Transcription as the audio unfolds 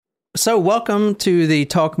So welcome to the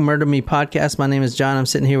Talk Murder Me podcast. My name is John. I'm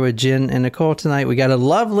sitting here with Jen and Nicole tonight. We got a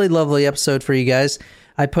lovely episode for you guys.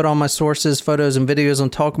 I put all my sources, photos, and videos on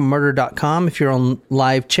talkmurder.com. If you're on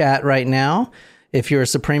live chat right now, if you're a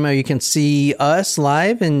Supremo, you can see us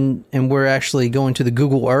live, and we're actually going to the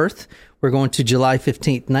Google Earth. We're going to July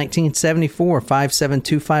 15th, 1974,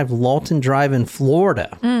 5725 Lawton Drive in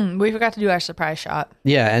Florida. We forgot to do our surprise shot.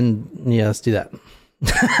 Yeah, let's do that.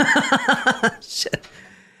 Shit.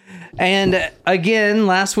 And again,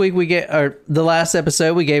 the last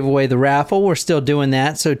episode, we gave away the raffle. We're still doing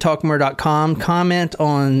that. So talkmurder.com, comment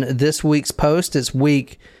on this week's post. It's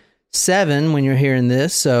week 7 when you're hearing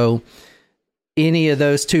this. So any of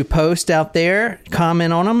those 2 posts out there,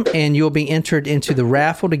 comment on them, and you'll be entered into the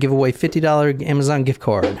raffle to give away $50 Amazon gift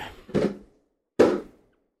card.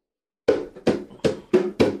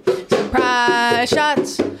 Surprise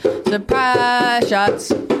shots. Surprise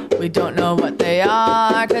shots. We don't know what they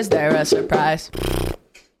are because they're a surprise.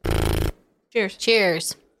 Cheers.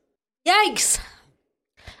 Cheers. Yikes.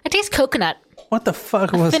 I taste coconut. What the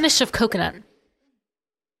fuck was... Finish of coconut.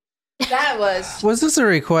 That was... Was this a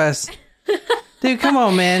request? Dude, come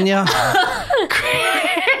on, man. Y'all.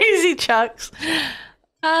 Crazy Chucks.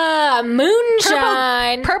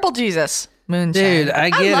 Moonshine. Purple Jesus. Moonshine. Dude, I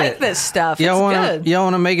get it. I like this stuff. Y'all It's good. Y'all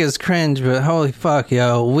want to make us cringe, but holy fuck,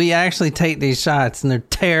 yo. We actually take these shots, and they're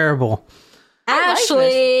terrible.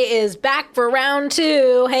 Ashley is back for round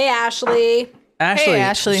 2. Hey, Ashley. Ashley. Hey,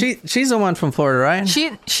 Ashley. She's the one from Florida, right?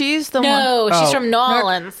 She's the one. No, she's Oh. from New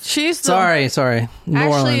Orleans. She's the... Sorry. New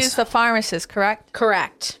Ashley Orleans. is the pharmacist, correct?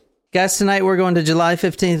 Correct. Guys, tonight we're going to July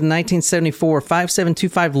 15th, 1974,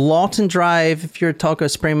 5725 Lawton Drive. If you're a Talco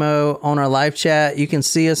Supremo on our live chat, you can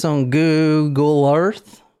see us on Google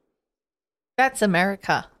Earth. That's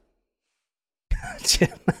America.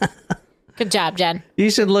 Good job, Jen. You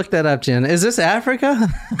should look that up, Jen. Is this Africa?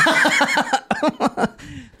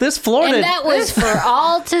 This Florida... And that was for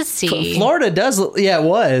all to see. Florida does look... Yeah, it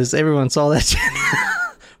was. Everyone saw that, Jen.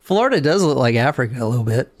 Florida does look like Africa a little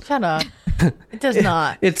bit. Shut up. It does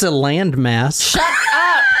not. It's a landmass. Shut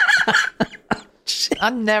up.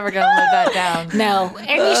 I'm never going to live that down. No, and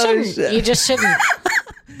you shouldn't. shit. You just shouldn't.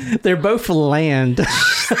 They're both land.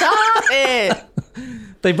 Stop it.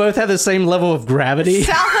 They both have the same level of gravity.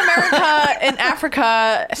 South America and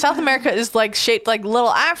Africa. South America is like shaped like little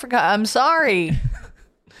Africa. I'm sorry.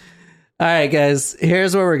 All right, guys.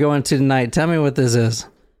 Here's where we're going to tonight. Tell me what this is.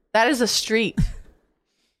 That is a street.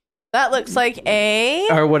 That looks like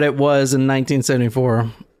Or what it was in 1974.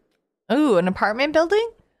 an apartment building?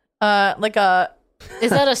 Like a...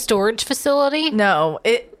 Is that a storage facility? No,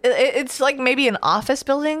 it's like maybe an office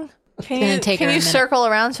building. Can you circle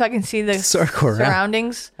around so I can see the Circle around.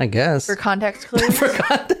 surroundings I guess. for context clues? For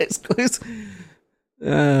context clues.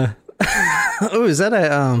 Oh, is that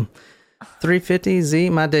a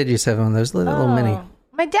 350Z? My dad used to have one of those little mini.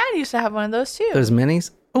 My dad used to have one of those too. Those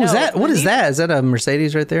minis. Oh, No, is that? What is that? Is that a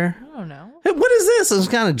Mercedes right there? I don't know. Hey, what is this? Some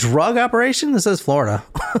kind of drug operation? This says Florida.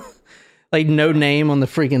 Like no name on the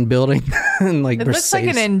freaking building. And like It looks like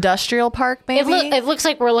an industrial park, maybe. It looks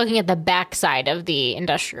like we're looking at the backside of the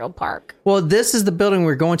industrial park. Well, this is the building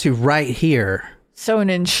we're going to right here. So an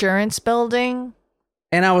insurance building.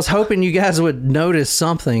 And I was hoping you guys would notice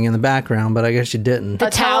something in the background, but I guess you didn't. The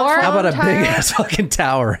tower? How about a tower? big ass fucking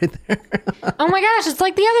tower right there? Oh my gosh, it's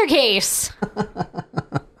like the other case.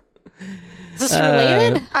 Is this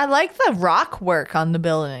related? I like the rock work on the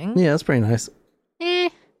building. Yeah, that's pretty nice.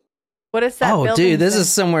 What is that? Oh, building dude, this say? is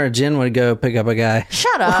somewhere Jen would go pick up a guy.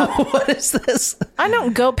 Shut up! What is this? I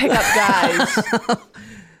don't go pick up guys.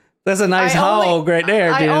 That's a nice hog right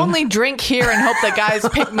there, dude. I only drink here and hope that guys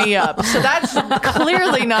pick me up. So that's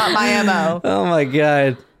clearly not my MO. Oh my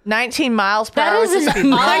god. 19 miles per That hour. is is the an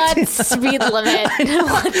speed limit. odd speed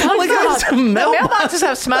limit. What the Look at fuck? some The mailbox. mailboxes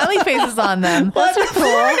have smiley faces on them.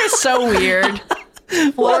 Florida is so weird.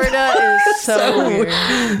 Florida is so weird.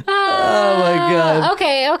 Oh my god.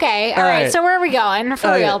 Okay. All right. right. So where are we going for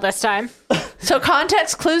Okay. real this time? So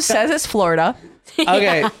context clues says it's Florida.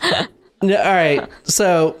 Okay. Yeah, all right.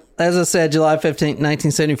 So, as I said, July 15th,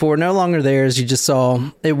 1974, no longer there, as you just saw.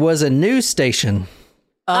 It was a news station.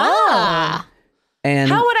 Ah.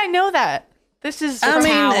 And How would I know that? This is I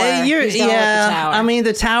mean, tower. He's going with the tower. I mean,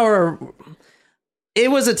 the tower,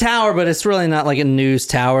 it was a tower, but it's really not like a news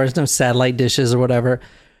tower. There's no satellite dishes or whatever.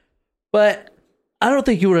 But I don't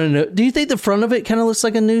think you would have known. Do you think the front of it kind of looks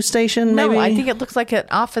like a news station, maybe? No, I think it looks like an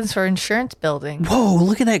office for insurance building. Whoa,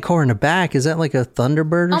 look at that car in the back. Is that like a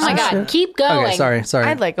Thunderbird or Oh my some god, shit? keep going. Okay, sorry.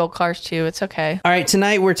 I'd like old cars too. It's okay. All right,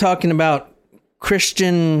 tonight we're talking about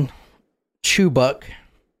Christian Chubbuck.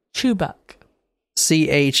 Chubbuck.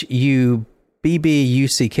 Chubbuck.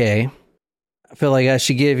 BBUCK. I feel like I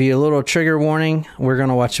should give you a little trigger warning. We're going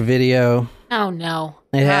to watch a video. Oh no.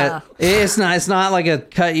 It's not like a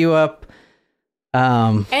cut you up.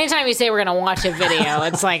 Anytime you say we're gonna watch a video,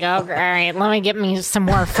 it's like, oh, all right, let me get me some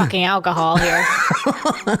more fucking alcohol here.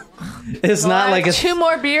 It's not like a 2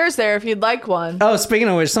 more beers there if you'd like one. Oh, speaking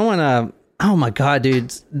of which, someone oh my god,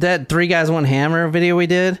 dude, that 3 Guys 1 Hammer video we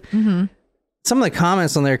did. Mm-hmm. Some of the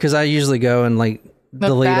comments on there, because I usually go and like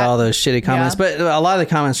delete all those shitty comments, but a lot of the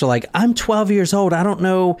comments are like, I'm 12 years old. I don't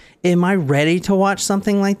know. Am I ready to watch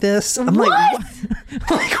something like this? I'm like, what?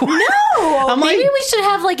 No. Maybe we should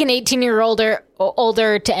have like an 18-year-old or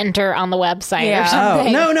older to enter on the website or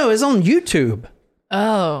something. Oh, no, it's on YouTube.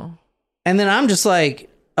 Oh. And then I'm just like,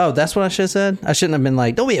 oh, that's what I should have said? I shouldn't have been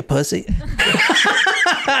like, don't be a pussy.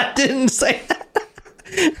 I didn't say that.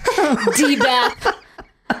 D-Bap.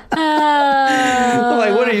 I'm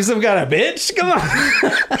like, what are you, some kind of bitch? Come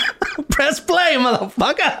on. Press play,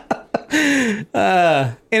 motherfucker.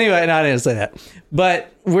 Anyway, no, I didn't say that.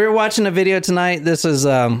 But we're watching a video tonight. This is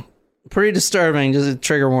pretty disturbing. Just a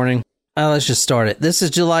trigger warning. Let's just start it. This is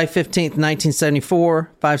July 15th,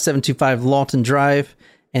 1974, 5725 Lawton Drive.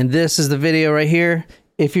 And this is the video right here.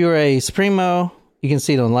 If you're a Supremo, you can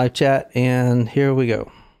see it on live chat. And here we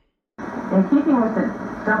go. In keeping with the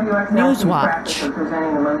WXLT practice of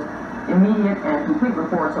presenting the most immediate and complete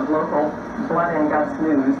reports of local blood and guts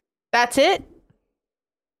news. That's it?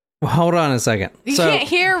 Well, hold on a second. You can't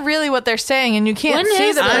hear really what they're saying, and you can't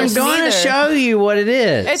see the I'm person going either. to show you what it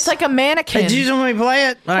is. It's like a mannequin. Hey, do you want me to play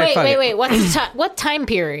it? All right, Wait. What time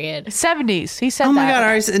period? 70s. He said that. Oh my God. All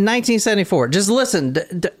right. 1974. Just listen.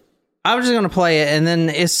 I was just going to play it, and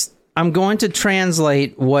then I'm going to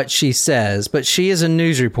translate what she says, but she is a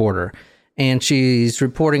news reporter, and she's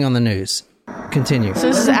reporting on the news. Continue. So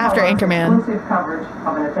this is after Anchorman. Exclusive coverage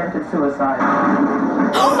of an attempted suicide.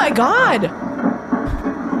 Oh my God.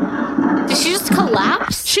 Did she just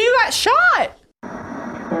collapse? She got shot.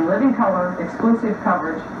 In living color, exclusive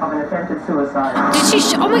coverage of an attempted suicide. Did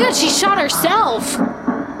she? Oh my God, she shot herself.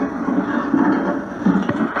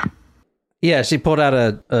 Yeah, she pulled out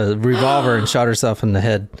a revolver and shot herself in the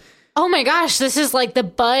head. Oh my gosh, this is like the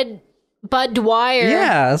Bud Dwyer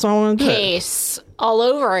that's what I want to do. case all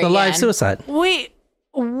over again. The live suicide. Wait,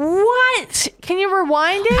 what? Can you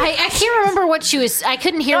rewind it? I can't remember what she was. I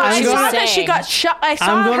couldn't hear what she was saw saying. that she got shot. I saw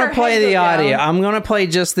I'm going her to play head the go audio. down. I'm going to play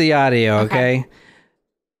just the audio, okay?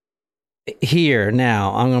 Here,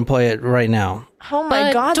 now. I'm going to play it right now. Oh my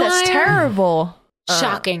Bud God, that's Dwyer? terrible.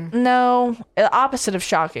 Shocking. No, opposite of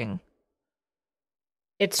shocking.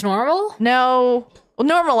 It's normal? No,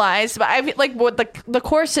 normalized. But I feel like what the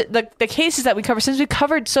course, the cases that we cover, since we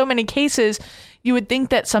covered so many cases, you would think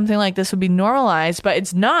that something like this would be normalized, but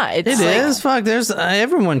it's not. It's Fuck, there's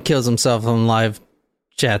everyone kills himself on live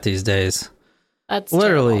chat these days. That's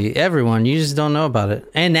Literally everyone. You just don't know about it.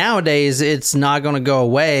 And nowadays, it's not going to go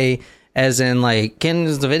away. As in, like,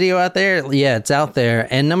 is the video out there? Yeah, it's out there.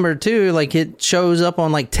 And number 2, like, it shows up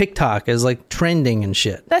on like TikTok as like trending and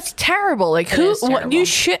shit. That's terrible. Like, you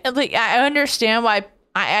should, like, I understand why.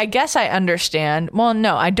 I guess I understand. Well,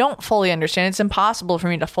 no, I don't fully understand. It's impossible for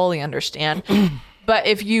me to fully understand. But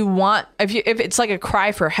if it's like a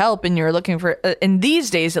cry for help and you're looking for, in these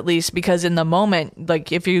days at least, because in the moment,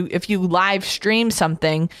 like if you live stream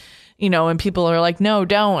something, you know, and people are like, no,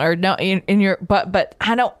 don't, or no, but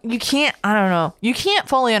I don't know. You can't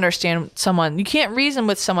fully understand someone. You can't reason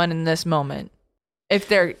with someone in this moment if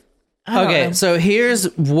they're. Okay, so here's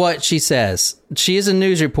what she says. She is a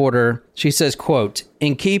news reporter. She says, quote,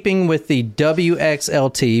 in keeping with the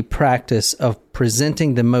WXLT practice of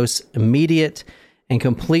presenting the most immediate and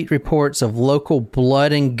complete reports of local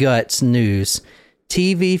blood and guts news,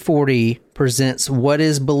 TV40 presents what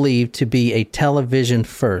is believed to be a television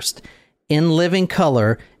first, in living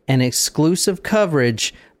color, and exclusive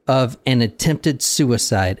coverage of an attempted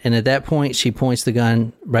suicide. And at that point, she points the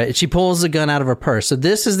gun, right? She pulls the gun out of her purse. So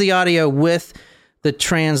this is the audio with the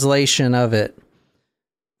translation of it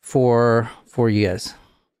for you guys.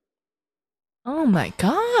 Oh my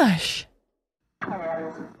gosh.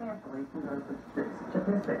 Adding substantially to those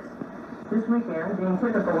statistics. This weekend, being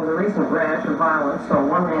typical of the recent rash of violence, saw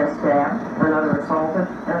one man stabbed, another assaulted,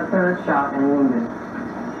 and a third shot and wounded.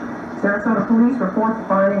 Sarasota police report the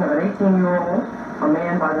finding of an 18-year-old, a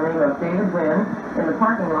man by the name of David Wynn, in the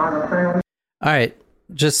parking lot of a friendly... All right,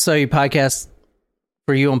 just so you podcast,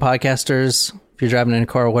 for you on podcasters, if you're driving in a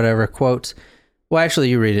car or whatever, quote, well, actually,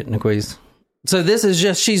 you read it, Niquiz. So this is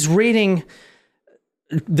just, she's reading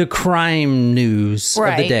the crime news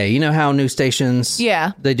of the day. You know how news stations,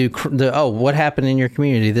 they do what happened in your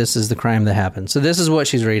community? This is the crime that happened. So this is what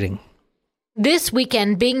she's reading. This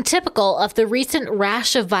weekend, being typical of the recent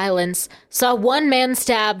rash of violence, saw one man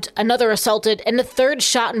stabbed, another assaulted, and a third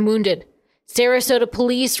shot and wounded. Sarasota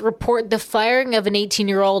police report the firing of an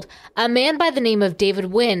 18-year-old, a man by the name of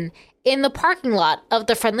David Wynn, in the parking lot of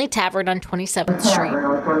the Friendly Tavern on 27th Street.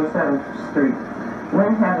 On 27th Street.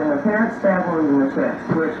 Wynn had an apparent stab wound in the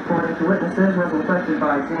chest, which, according to witnesses, was inflicted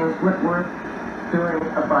by James Whitworth during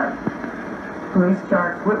a fight. Police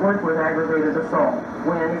charged Whitworth with aggravated assault.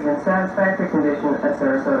 Wynn is in satisfactory condition at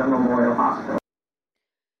Sarasota Memorial Hospital.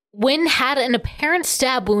 Wynn had an apparent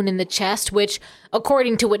stab wound in the chest, which,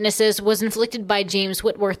 according to witnesses, was inflicted by James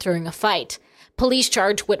Whitworth during a fight. Police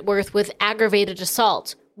charged Whitworth with aggravated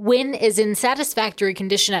assault. Wynn is in satisfactory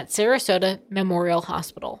condition at Sarasota Memorial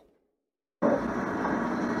Hospital.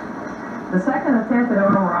 The second attempted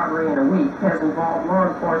armed robbery in a week has involved law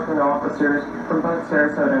enforcement officers from both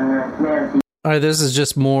Sarasota and Manatee. All right, this is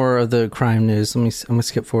just more of the crime news. I'm gonna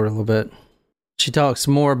skip forward a little bit. She talks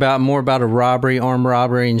more about a robbery, armed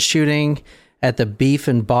robbery, and shooting at the Beef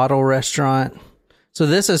and Bottle restaurant. So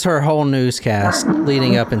this is her whole newscast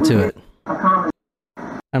leading up into it.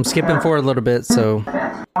 I'm skipping forward a little bit, so.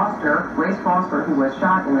 Race Foster, who was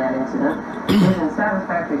shot in that incident, is in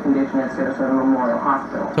satisfactory condition at Sarasota Memorial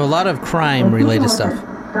Hospital. So a lot of crime-related stuff.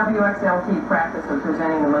 WXLT practice of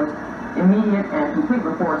presenting the most immediate and complete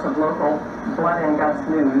reports of local blood and guts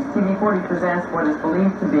news. TV40 presents what is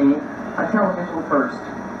believed to be a television first.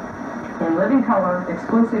 In living color,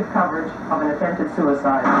 exclusive coverage of an attempted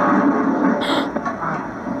suicide.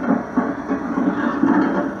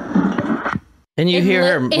 And you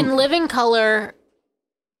hear her in living color.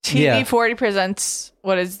 TV40 presents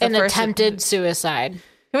what is the an first attempted suicide.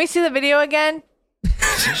 Can we see the video again?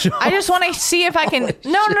 I just want to see if I can.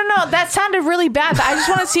 No. That sounded really bad. But I just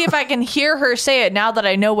want to see if I can hear her say it now that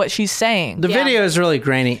I know what she's saying. The video is really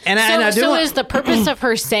grainy, and I do. So is the purpose of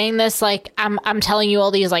her saying this like I'm telling you all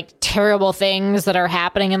these like terrible things that are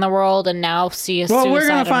happening in the world, and now see a suicide? Well, we're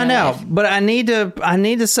gonna find out. But I need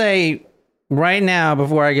to say right now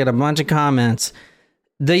before I get a bunch of comments,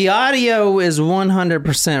 the audio is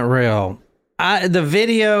 100% real. The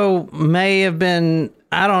video may have been.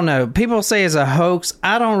 I don't know. People say it's a hoax.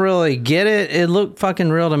 I don't really get it. It looked fucking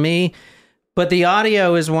real to me. But the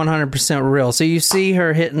audio is 100% real. So you see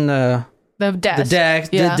her hitting the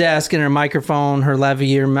desk. The desk and her microphone, her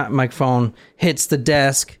lavalier microphone hits the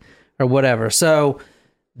desk or whatever. So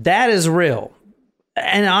that is real.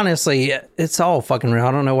 And honestly, it's all fucking real.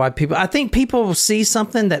 I don't know why I think people see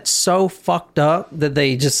something that's so fucked up that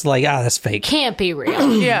they just like, that's fake. Can't be real.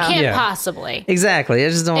 Can't possibly. Exactly. I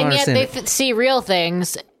just don't understand. And yet they see real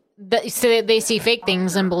things, so they see fake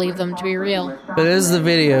things and believe them to be real. But it is the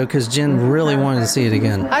video because Jen really wanted to see it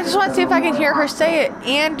again. I just want to see if I can hear her say it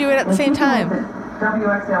and do it at the same time.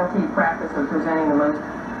 WXLT practice of presenting the most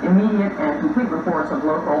immediate and complete reports of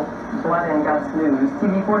local blood and guts news.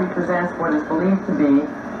 TV40 presents what is believed to be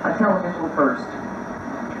a television first.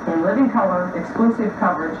 In living color, exclusive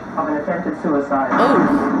coverage of an attempted suicide.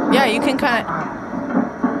 Oh, yeah, you can kind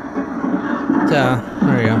of.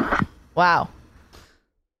 There you go. Wow.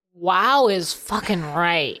 Wow is fucking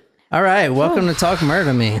right. All right, welcome to Talk Murder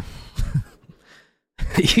to Me.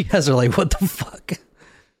 You guys are like, what the fuck?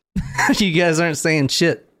 You guys aren't saying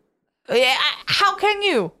shit. Yeah, how can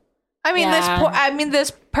you? I mean,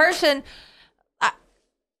 this person.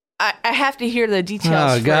 I have to hear the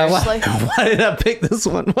details. Oh God! First. Why did I pick this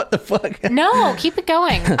one? What the fuck? No, keep it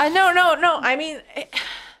going. No. I mean,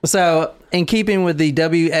 so in keeping with the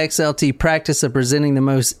WXLT practice of presenting the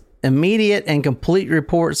most immediate and complete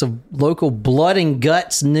reports of local blood and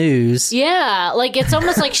guts news. Yeah, like it's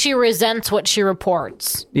almost like she resents what she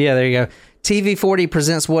reports. Yeah, there you go. TV40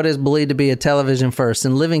 presents what is believed to be a television first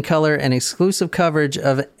in living color and exclusive coverage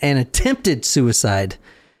of an attempted suicide.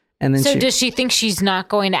 And then does she think she's not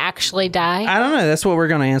going to actually die? I don't know. That's what we're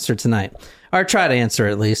going to answer tonight, or try to answer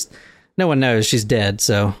at least. No one knows she's dead,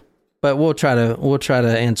 so. But we'll try to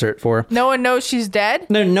answer it for her. No one knows she's dead?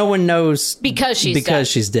 No one knows because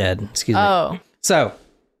she's dead. Excuse me. Oh. So,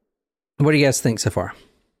 what do you guys think so far?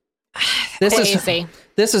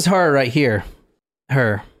 This is her right here.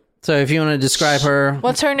 Her. So if you want to describe her.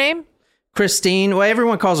 What's her name? Christine. Well,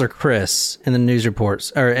 everyone calls her Chris in the news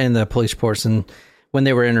reports or in the police reports and when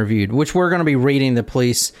they were interviewed, which we're going to be reading the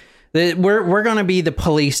police. We're going to be the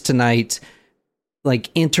police tonight,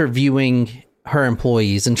 like interviewing her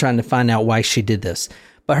employees and trying to find out why she did this.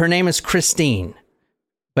 But her name is Christine.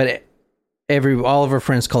 But all of her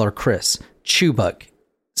friends call her Chris. Chubbuck.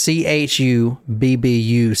 Chubbuck.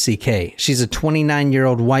 She's a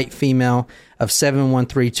 29-year-old white female of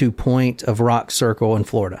 7132 Point of Rock Circle in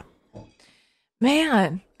Florida.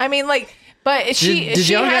 Man, I mean, like, But she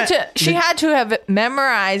had to have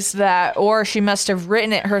memorized that, or she must have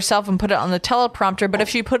written it herself and put it on the teleprompter. But if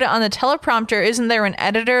she put it on the teleprompter, isn't there an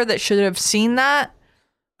editor that should have seen that?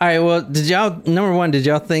 All right, well, did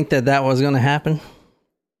y'all think that was going to happen?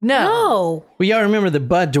 No. Well, y'all remember the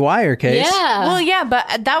Bud Dwyer case? Yeah. Well, yeah,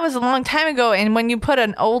 but that was a long time ago. And when you put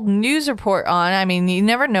an old news report on, I mean, you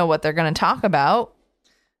never know what they're going to talk about.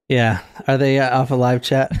 Yeah. Are they off a live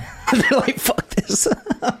chat? They're like, fuck this.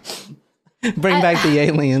 Bring back the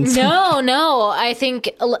aliens. No. I think,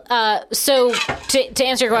 so to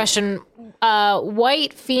answer your question,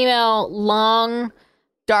 white, female, long,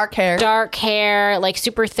 Dark hair, like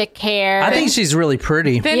super thick hair. I think she's really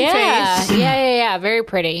pretty. Thin face. Yeah. Very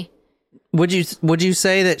pretty. Would you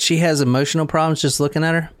say that she has emotional problems just looking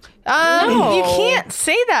at her? No. You can't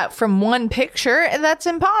say that from one picture. That's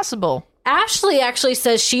impossible. Ashley actually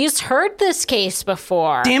says she's heard this case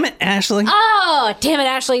before. Damn it, Ashley. Oh, damn it,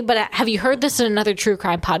 Ashley. But have you heard this in another true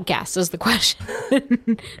crime podcast is the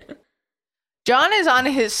question. John is on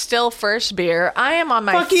his still first beer. I am on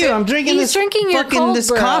my Fuck you. I'm drinking He's drinking your cold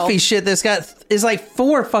brew. Coffee shit that's is like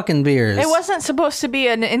 4 fucking beers. It wasn't supposed to be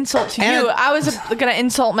an insult to you. I was going to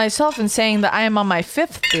insult myself in saying that I am on my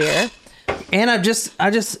 5th beer. And I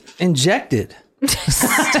just injected.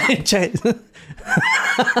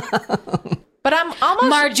 But I'm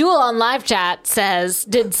almost... Marjule on live chat says,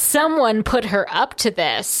 did someone put her up to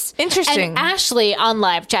this? Interesting. And Ashley on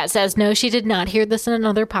live chat says, no, she did not hear this in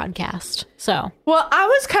another podcast. So, well, I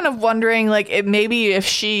was kind of wondering, like, maybe if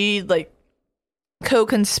she, like,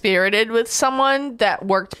 co-conspirated with someone that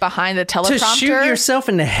worked behind the teleprompter. To shoot yourself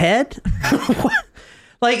in the head?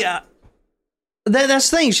 Like, that's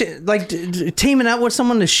the thing. Like, teaming up with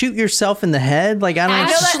someone to shoot yourself in the head? Like, I don't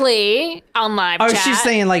know. Ashley on live chat. Oh, she's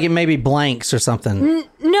saying, like, it may be blanks or something.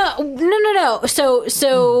 No. So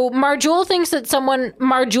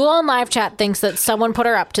Marjule on live chat thinks that someone put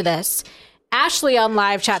her up to this. Ashley on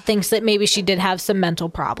live chat thinks that maybe she did have some mental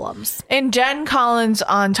problems. And Jen Collins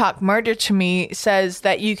on Talk Murder to Me says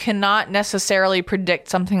that you cannot necessarily predict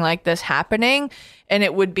something like this happening, and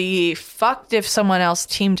it would be fucked if someone else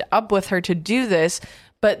teamed up with her to do this.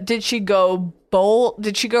 But did she go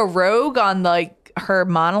rogue on, like, her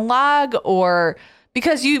monologue? Or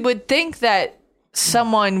because you would think that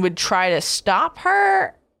someone would try to stop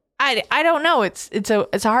her. I don't know. It's a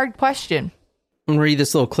hard question. I'm going to read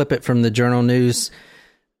this little clip from the Journal News,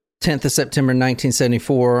 10th of September,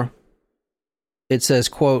 1974. It says,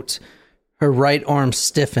 quote, her right arm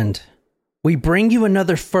stiffened. We bring you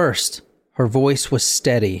another first. Her voice was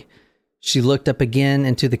steady. She looked up again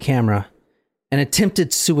into the camera. An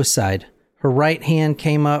attempted suicide. Her right hand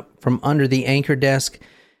came up from under the anchor desk.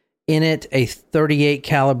 In it, a .38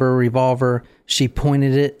 caliber revolver. She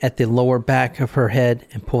pointed it at the lower back of her head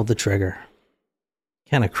and pulled the trigger.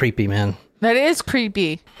 Kind of creepy, man. That is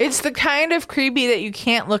creepy. It's the kind of creepy that you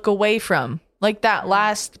can't look away from. Like that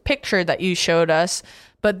last picture that you showed us.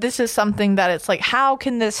 But this is something that it's like, how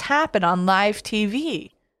can this happen on live TV?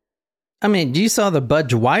 I mean, you saw the Bud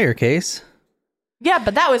Dwyer case. Yeah,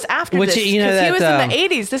 but that was after this. Because he was in the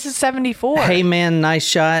 80s. This is 74. Hey, man, nice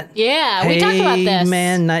shot. Yeah, we talked about this. Hey,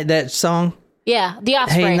 man, that song. Yeah, The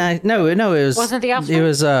Offspring. Hey, no, it was... Wasn't The Offspring? It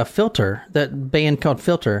was Filter, that band called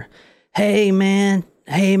Filter. Hey, man,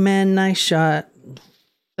 nice shot.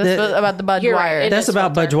 That's about the Bud Dwyer. Right, that's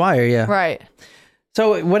about Bud Dwyer, yeah. Right.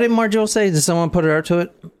 So what did Marjule say? Did someone put her up to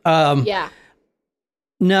it? Yeah.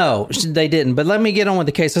 No, they didn't. But let me get on with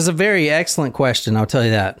the case. It's a very excellent question, I'll tell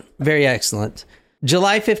you that. Very excellent.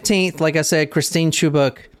 July 15th, like I said, Christine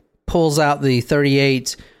Chubbuck pulls out the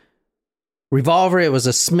 .38 revolver. It was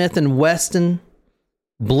a Smith & Wesson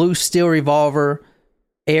blue steel revolver,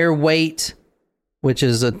 air weight, which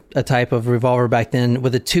is a type of revolver back then,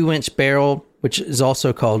 with a 2-inch barrel, which is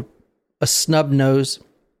also called a snub nose.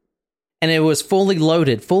 And it was fully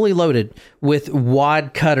loaded with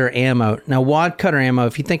wad cutter ammo. Now, wad cutter ammo,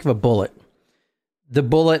 if you think of a bullet, the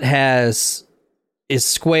bullet is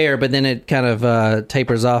square, but then it kind of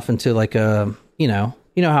tapers off into like a, you know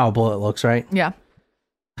how a bullet looks, right? Yeah.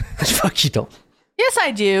 Fuck, you don't. Yes,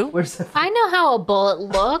 I do. I know how a bullet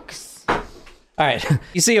looks. All right.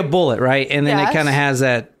 You see a bullet, right? And then it kind of has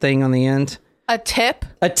that thing on the end. A tip?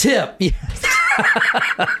 A tip, yes.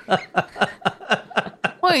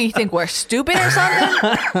 What, you think we're stupid or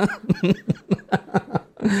something?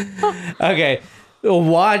 Okay. A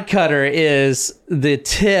wad cutter the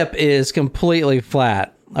tip is completely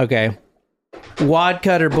flat. Okay. Wad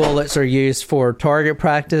cutter bullets are used for target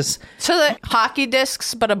practice. So the hockey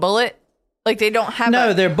discs, but a bullet? Like they don't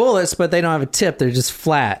have they're bullets, but they don't have a tip. They're just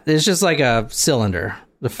flat. It's just like a cylinder,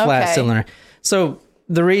 the flat cylinder. So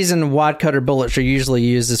the reason wad cutter bullets are usually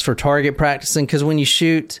used is for target practicing, because when you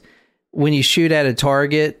shoot at a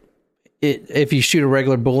target, if you shoot a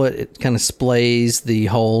regular bullet, it kind of splays the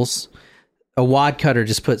holes. A wad cutter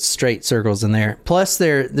just puts straight circles in there. Plus,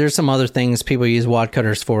 there's some other things people use wad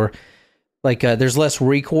cutters for. Like there's less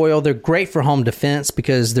recoil. They're great for home defense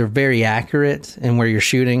because they're very accurate in where you're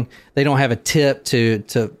shooting. They don't have a tip to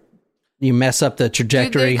you mess up the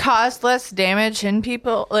trajectory. Do they cause less damage in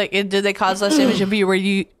people? Like, did they cause less damage if you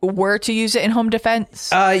were to use it in home defense?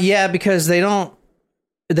 Yeah, because they don't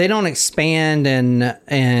expand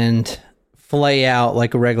and flay out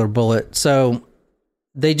like a regular bullet. So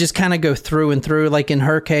they just kind of go through and through. Like in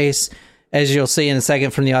her case, as you'll see in a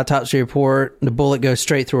second from the autopsy report, the bullet goes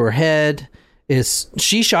straight through her head.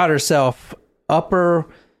 She shot herself upper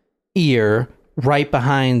ear, right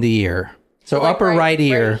behind the ear. So like upper right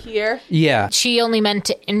ear. Right here? Yeah. She only meant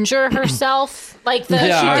to injure herself. Like she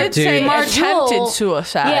did say attempted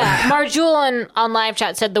suicide. Yeah, Marjul on live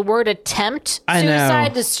chat said the word attempt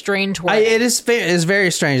suicide is a strange word. It is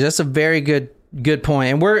very strange. That's a very good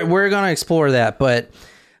point. And we're going to explore that. But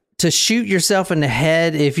to shoot yourself in the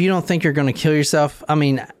head, if you don't think you're going to kill yourself, I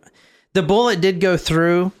mean, the bullet did go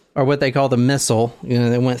through, or what they call the missile,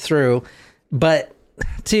 that went through. But,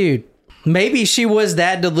 dude, maybe she was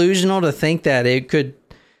that delusional to think that it could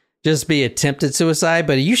just be attempted suicide.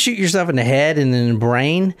 But you shoot yourself in the head and in the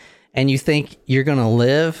brain, and you think you're going to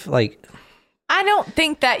live, like... I don't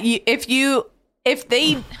think that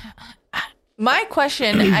my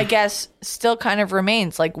question, I guess, still kind of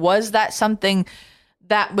remains. Like, was that something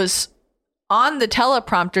that was on the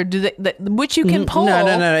teleprompter? Which you can pull?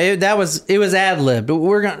 No. It was ad-lib.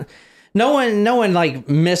 But no one like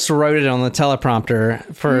miswrote it on the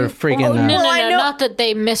teleprompter for freaking. No, not that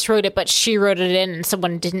they miswrote it, but she wrote it in and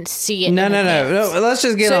someone didn't see it. No. Let's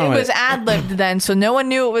just get on with it. So it was ad-libbed then, so no one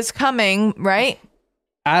knew it was coming, right?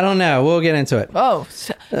 I don't know. We'll get into it. Oh,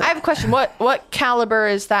 so I have a question. What caliber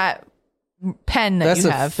is that pen that you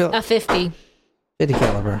have? A 50. 50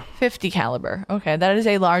 caliber. 50 caliber. Okay, that is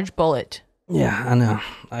a large bullet. Yeah, I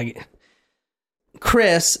know.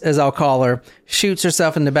 Chris, as I'll call her, shoots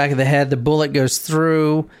herself in the back of the head. The bullet goes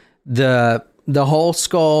through the whole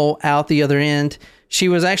skull out the other end. She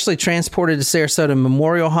was actually transported to Sarasota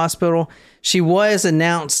Memorial Hospital. She was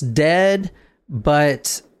announced dead,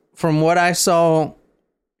 but from what I saw,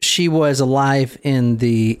 she was alive in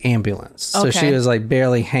the ambulance. So she was like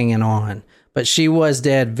barely hanging on. But she was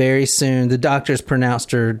dead very soon. The doctors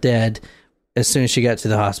pronounced her dead as soon as she got to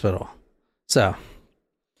the hospital. So,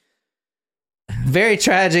 very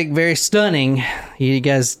tragic, very stunning. You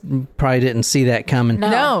guys probably didn't see that coming.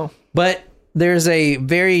 No. But there's a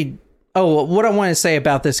very... Oh, what I want to say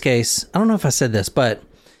about this case, I don't know if I said this, but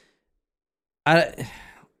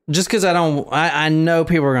just because I know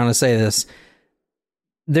people are going to say this.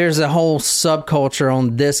 There's a whole subculture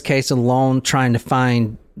on this case alone trying to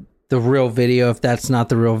find the real video. If that's not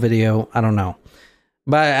the real video, I don't know.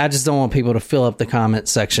 But I just don't want people to fill up the comment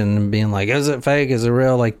section and being like, is it fake? Is it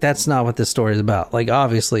real? Like, that's not what this story is about. Like,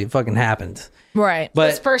 obviously, it fucking happened. Right.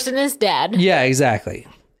 But this person is dead. Yeah, exactly.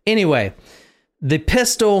 Anyway, the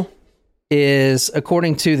pistol is,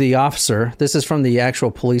 according to the officer, this is from the actual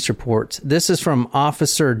police report. This is from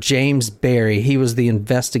Officer James Berry. He was the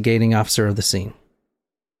investigating officer of the scene.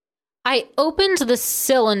 I opened the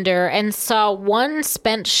cylinder and saw one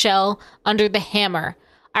spent shell under the hammer.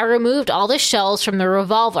 I removed all the shells from the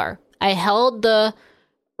revolver. I held the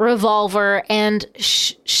revolver and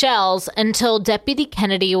shells until Deputy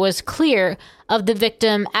Kennedy was clear of the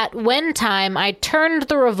victim, at when time I turned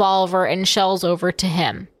the revolver and shells over to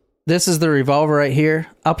him. This is the revolver right here.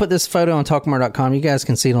 I'll put this photo on talkmurder.com. You guys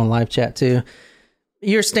can see it on live chat too.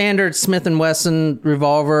 Your standard Smith & Wesson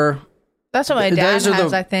revolver. That's what my dad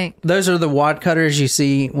has, I think. Those are the wad cutters. You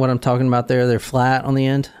see what I'm talking about there? They're flat on the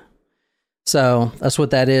end. So that's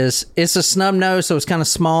what that is. It's a snub nose, so it's kind of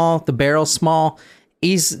small. The barrel's small.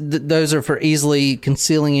 Those are for easily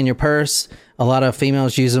concealing in your purse. A lot of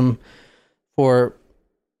females use them for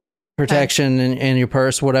protection in your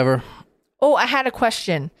purse, whatever. Oh, I had a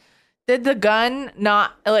question. Did the gun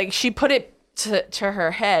not, like, she put it to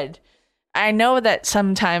her head. I know that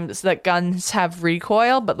sometimes the guns have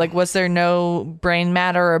recoil, but like, was there no brain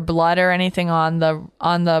matter or blood or anything on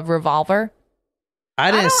the revolver? I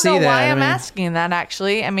didn't see that. I don't know why I'm asking that,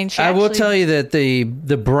 actually. I mean, I will tell you that the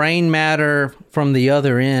brain matter from the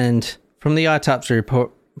other end, from the autopsy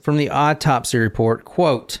report,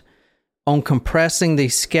 quote, on compressing the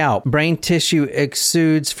scalp, brain tissue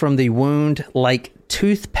exudes from the wound like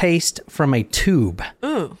toothpaste from a tube.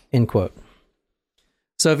 Ooh. End quote.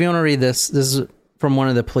 So if you want to read this is from one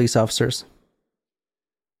of the police officers.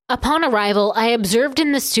 Upon arrival, I observed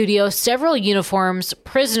in the studio several uniforms,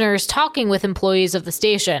 prisoners talking with employees of the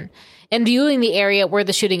station. In viewing the area where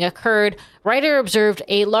the shooting occurred, Ryder observed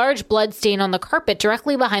a large blood stain on the carpet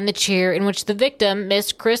directly behind the chair in which the victim,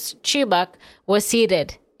 Miss Chris Chubbuck, was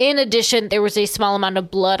seated. In addition, there was a small amount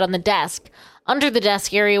of blood on the desk. Under the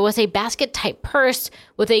desk area was a basket-type purse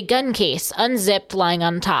with a gun case, unzipped, lying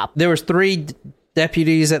on top. There was 3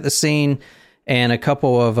 deputies at the scene and a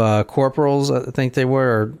couple of corporals, I think they were,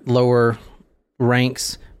 or lower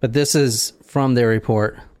ranks. But this is from their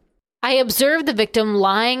report. I observed the victim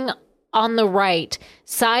lying on the right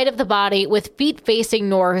side of the body with feet facing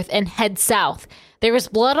north and head south. There was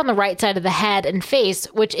blood on the right side of the head and face,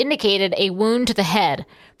 which indicated a wound to the head.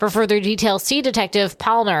 For further details, see Detective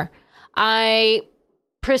Palmer. I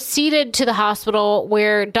proceeded to the hospital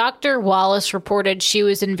where Dr. Wallace reported she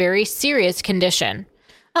was in very serious condition.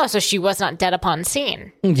 Oh, so she was not dead upon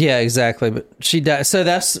scene. Yeah, exactly. But she died. So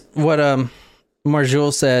that's what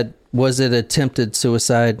Marjule said. Was it attempted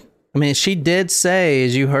suicide? I mean, she did say,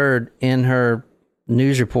 as you heard in her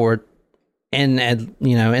news report, and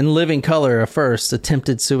in living color at first,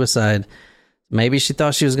 attempted suicide. Maybe she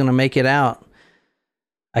thought she was going to make it out.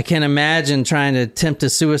 I can't imagine trying to attempt a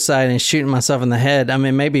suicide and shooting myself in the head. I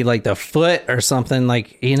mean, maybe like the foot or something,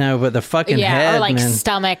 like, but the fucking head, or like man.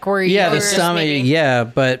 Stomach, where you the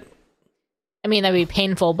stomach, but I mean, that'd be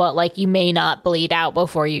painful, but like you may not bleed out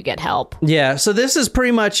before you get help. Yeah, so this is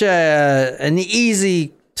pretty much an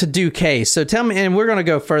easy to do case. So tell me, and we're going to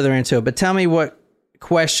go further into it, but tell me what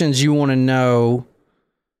questions you want to know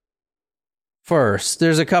first.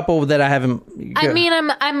 There's a couple that I haven't. I mean,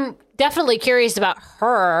 I'm definitely curious about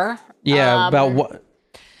her. Yeah, about what?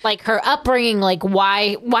 Like her upbringing, like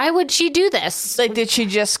why would she do this? Like, did she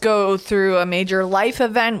just go through a major life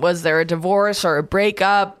event? Was there a divorce or a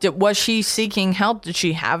breakup? Was she seeking help? Did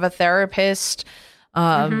she have a therapist?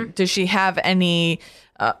 Did she have any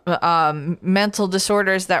mental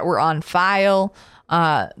disorders that were on file?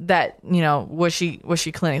 That, was she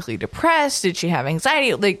clinically depressed? Did she have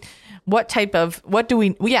anxiety? Like, kind of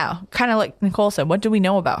like Nicole said, what do we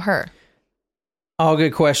know about her? All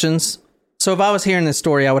good questions. So if I was hearing this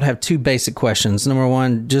story, I would have 2 basic questions. Number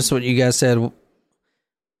 1, just what you guys said.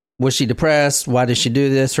 Was she depressed? Why did she do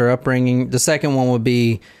this? Her upbringing. The second one would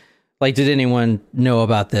be, like, did anyone know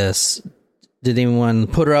about this? Did anyone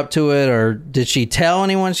put her up to it? Or did she tell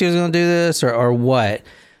anyone she was going to do this? Or what?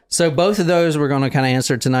 So both of those we're going to kind of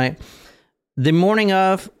answer tonight. The morning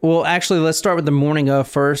of, actually, let's start with the morning of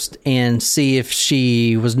first and see if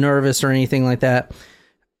she was nervous or anything like that.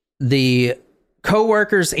 The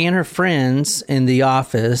co-workers and her friends in the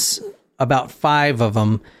office, about 5 of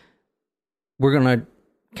them, we're going to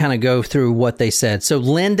kind of go through what they said. So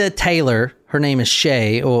Linda Taylor, her name is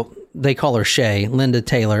Shay, they call her Shay. Linda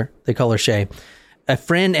Taylor, they call her Shay. A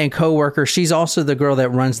friend and co-worker. She's also the girl that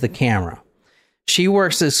runs the camera. She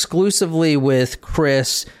works exclusively with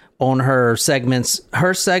Chris on her segments.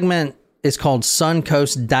 Her segment is called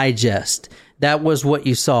Suncoast Digest. That was what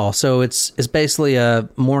you saw. So it's basically a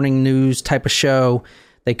morning news type of show.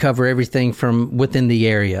 They cover everything from within the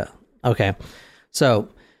area. Okay. So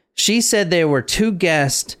she said there were 2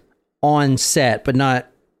 guests on set, but not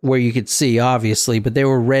where you could see, obviously, but they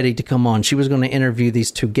were ready to come on. She was going to interview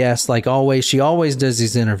these 2 guests like always. She always does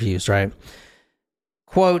these interviews, right?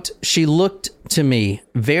 Quote, she looked to me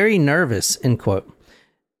very nervous, end quote.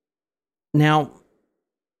 Now,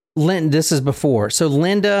 this is before. So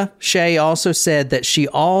Linda Shay also said that she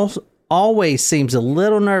always seems a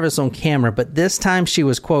little nervous on camera, but this time she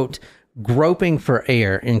was, quote, groping for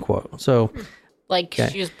air, end quote. So, like, okay.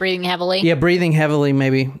 She was breathing heavily? Yeah, breathing heavily,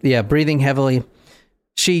 maybe. Yeah, breathing heavily.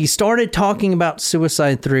 She started talking about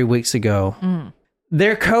suicide 3 weeks ago.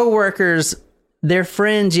 Their co-workers, their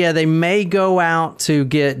friends, they may go out to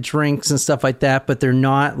get drinks and stuff like that, but they're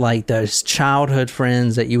not like those childhood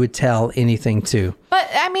friends that you would tell anything to. But,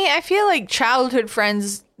 I mean, I feel like childhood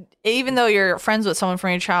friends, even though you're friends with someone from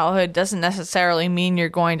your childhood, doesn't necessarily mean you're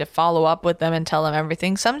going to follow up with them and tell them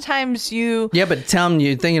everything. Sometimes you... Yeah, but tell them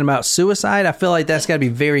you're thinking about suicide, I feel like that's got to be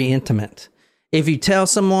very intimate. If you tell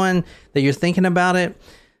someone that you're thinking about it,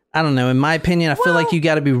 I don't know. In my opinion, I feel like you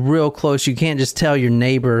got to be real close. You can't just tell your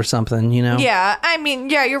neighbor or something, Yeah, I mean,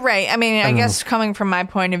 you're right. I mean, I guess coming from my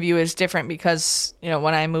point of view is different because,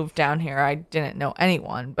 when I moved down here, I didn't know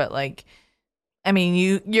anyone. But, like, I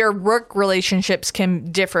mean, your work relationships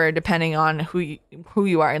can differ depending on who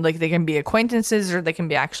you are. Like, they can be acquaintances or they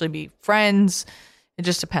can actually be friends. It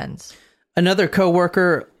just depends. Another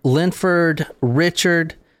coworker, Linford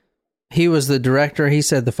Richard, he was the director. He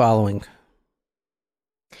said the following.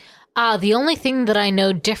 The only thing that I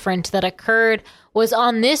know different that occurred was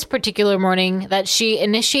on this particular morning that she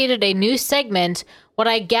initiated a new segment, what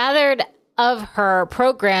I gathered of her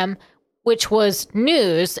program, which was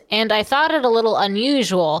news, and I thought it a little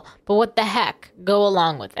unusual, but what the heck, go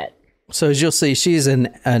along with it. So as you'll see, she's an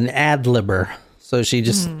ad-libber. So she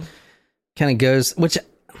just kind of goes, which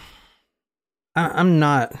I'm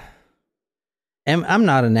not an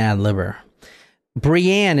ad-libber.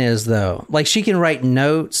 Brienne is, though. Like, she can write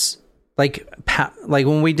notes. Like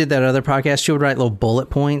when we did that other podcast, she would write little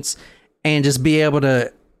bullet points and just be able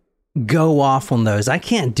to go off on those. I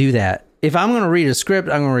can't do that. If I'm going to read a script,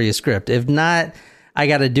 I'm going to read a script. If not, I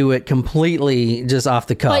got to do it completely just off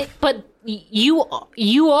the cuff. But you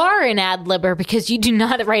are an ad-libber because you do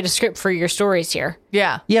not write a script for your stories here.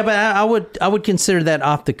 Yeah. Yeah, but I would consider that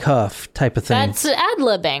off the cuff type of thing. That's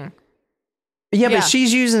ad-libbing. Yeah, but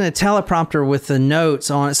she's using a teleprompter with the notes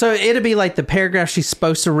on it. So it'd be like the paragraph she's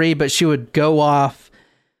supposed to read, but she would go off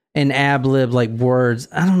and ad-lib like words.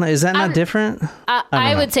 I don't know. Is that not different?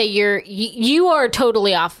 I would say you are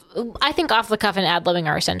totally off. I think off the cuff and ad-libbing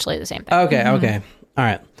are essentially the same thing. Okay. All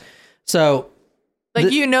right. So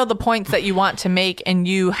you know the points that you want to make, and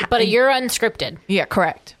but you're unscripted. Yeah,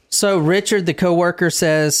 correct. So Richard, the coworker,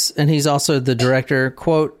 says, and he's also the director,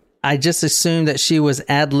 quote, "I just assumed that she was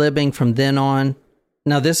ad-libbing from then on."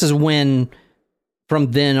 Now, this is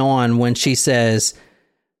from then on, when she says,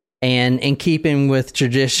 and in keeping with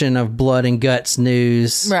tradition of blood and guts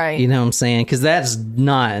news. Right. You know what I'm saying? Because that's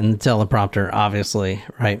not in the teleprompter, obviously,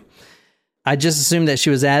 right? "I just assumed that she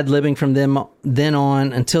was ad-libbing from then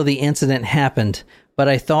on until the incident happened. But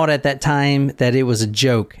I thought at that time that it was a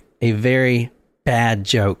joke, a very bad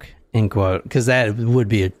joke," end quote. Because that would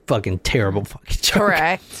be a fucking terrible fucking joke.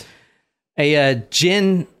 Correct.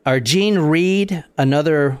 Jean Reed,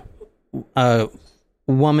 another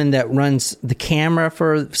woman that runs the camera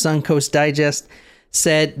for Suncoast Digest,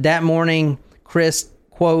 said that morning Chris,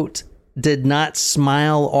 quote, "did not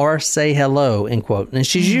smile or say hello," end quote. And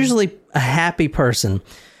she's usually a happy person.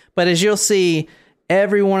 But as you'll see,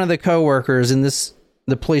 every one of the coworkers in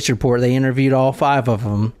the police report, they interviewed all 5 of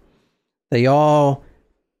them. They all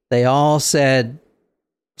said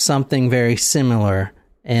something very similar,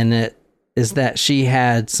 and it is that she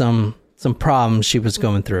had some problems she was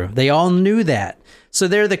going through. They all knew that. So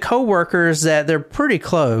they're the coworkers that they're pretty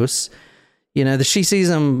close. You know, she sees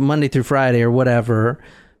them Monday through Friday or whatever,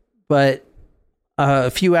 but a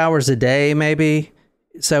few hours a day maybe.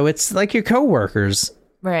 So it's like your coworkers.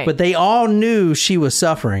 Right. But they all knew she was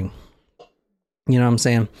suffering. You know what I'm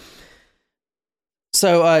saying?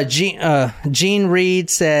 So Jean Reed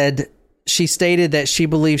said she stated that she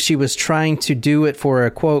believed she was trying to do it for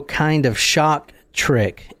a, quote, kind of shock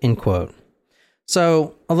trick, end quote.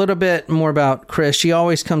 So a little bit more about Chris. She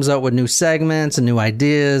always comes up with new segments and new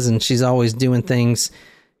ideas, and she's always doing things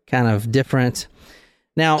kind of different.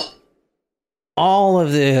 Now, all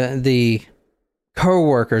of the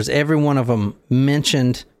co-workers, every one of them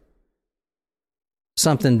mentioned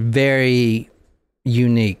something very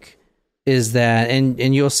unique, is that,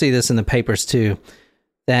 and you'll see this in the papers too,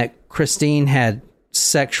 that Christine had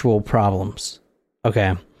sexual problems. Okay.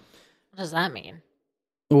 What does that mean?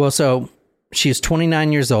 Well, so she's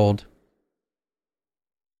 29 years old.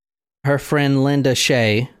 Her friend Linda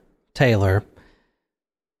Shea Taylor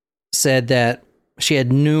said that she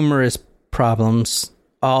had numerous problems,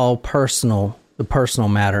 all personal, the personal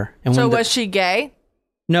matter. And so was she gay?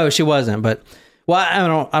 No, she wasn't. But I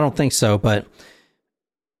don't think so. But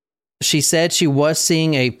she said she was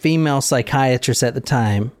seeing a female psychiatrist at the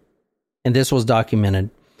time, and this was documented.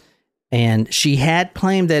 And she had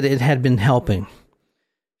claimed that it had been helping.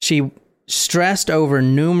 She stressed over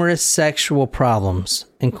numerous sexual problems,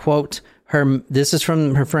 and quote, this is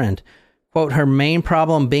from her friend, quote, her main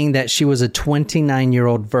problem being that she was a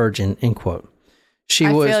 29-year-old virgin, end quote. I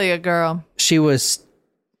feel you, girl. She was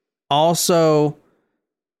also,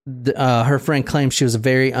 her friend claimed she was a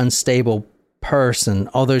very unstable person,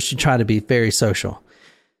 although she tried to be very social.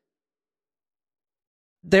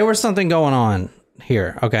 There was something going on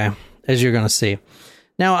here, okay, as you're going to see.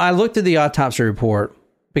 Now, I looked at the autopsy report,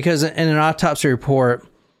 because in an autopsy report,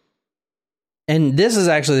 and this is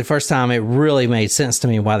actually the first time it really made sense to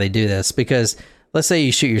me why they do this, because let's say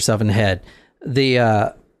you shoot yourself in the head.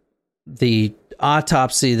 The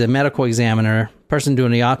autopsy, the medical examiner, person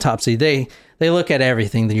doing the autopsy, they look at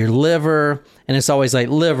everything, your liver, and it's always like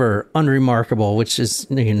liver, unremarkable, which is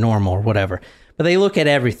normal or whatever. But they look at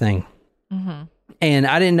everything. Mm-hmm. And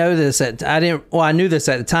I didn't know this I knew this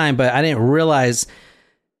at the time, but I didn't realize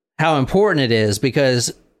how important it is,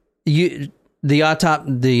 because the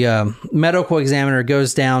medical examiner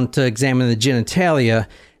goes down to examine the genitalia,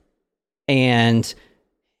 and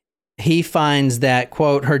he finds that,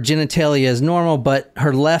 quote, her genitalia is normal, but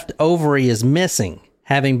her left ovary is missing,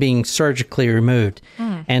 having been surgically removed.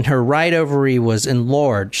 And her right ovary was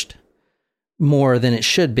enlarged more than it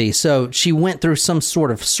should be. So she went through some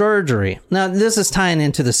sort of surgery. Now, this is tying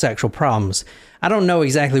into the sexual problems. I don't know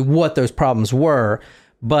exactly what those problems were,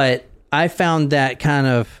 but I found that kind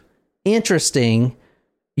of interesting,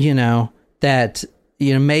 that...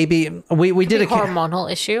 maybe we did a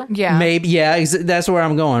hormonal issue. Yeah. Maybe, yeah, that's where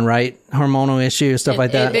I'm going, right? Hormonal issue, stuff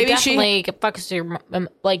like that. Maybe definitely fucks your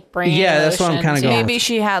brain. Yeah, that's what I'm kind of going. Maybe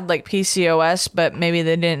she had like PCOS, but maybe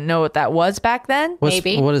they didn't know what that was back then. What is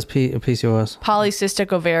PCOS?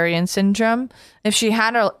 Polycystic ovarian syndrome. If she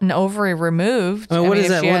had an ovary removed, what is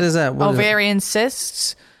that? What is that? Ovarian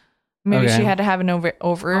cysts. Maybe she had to have an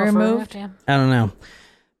ovary removed. Yeah. I don't know.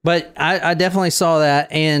 But I definitely saw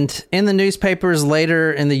that. And in the newspapers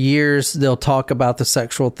later in the years, they'll talk about the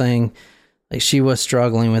sexual thing. Like she was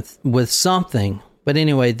struggling with something. But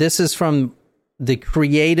anyway, this is from the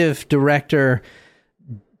creative director,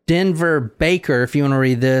 Denver Baker, if you want to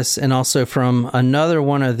read this, and also from another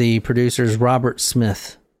one of the producers, Robert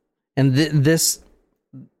Smith. And these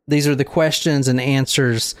are the questions and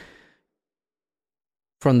answers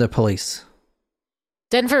from the police.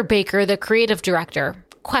 Denver Baker, the creative director.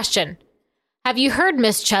 Question. Have you heard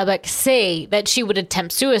Miss Chubbuck say that she would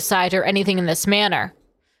attempt suicide or anything in this manner?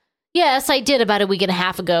 Yes, I did about a week and a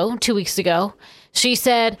half ago, 2 weeks ago. She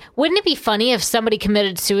said, wouldn't it be funny if somebody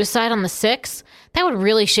committed suicide on the 6th? That would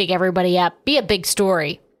really shake everybody up. Be a big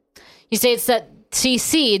story. He states that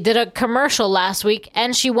CC did a commercial last week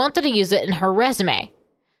and she wanted to use it in her resume.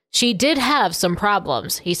 She did have some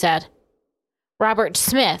problems, he said. Robert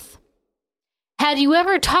Smith. Had you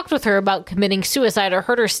ever talked with her about committing suicide or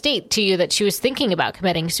heard her state to you that she was thinking about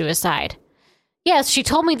committing suicide? Yes, she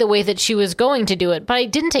told me the way that she was going to do it, but I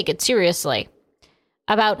didn't take it seriously.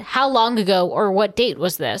 About how long ago or what date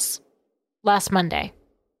was this? Last Monday.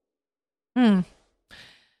 And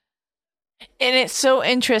it's so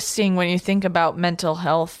interesting when you think about mental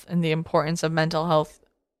health and the importance of mental health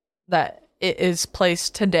that it is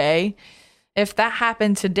placed today. If that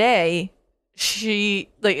happened today... She,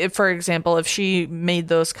 like, for example, if she made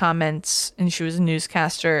those comments and she was a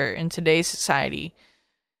newscaster in today's society,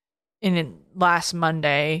 and last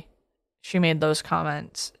Monday she made those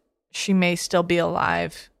comments, she may still be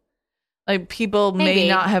alive. Like, people may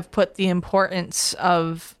not have put the importance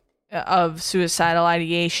of suicidal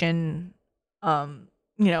ideation, from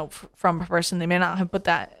a person. They may not have put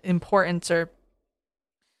that importance or,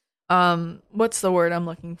 what's the word I'm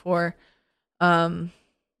looking for?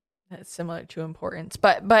 That's similar to importance,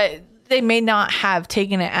 but they may not have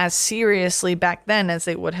taken it as seriously back then as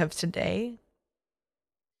they would have today.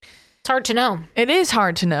 It's hard to know. It is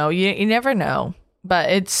hard to know. You never know, but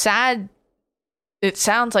it's sad. It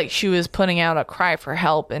sounds like she was putting out a cry for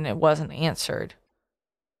help and it wasn't answered.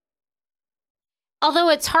 Although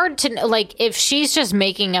it's hard to know, like, if she's just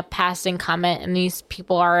making a passing comment and these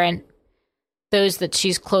people aren't those that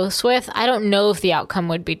she's close with, I don't know if the outcome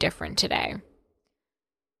would be different today.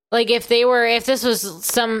 Like, if this was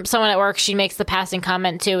someone at work she makes the passing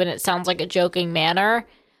comment to and it sounds like a joking manner,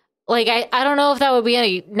 like, I don't know if that would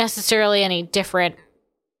be necessarily any different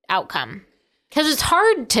outcome. Because it's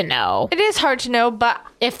hard to know. It is hard to know, but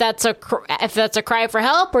if that's a cry for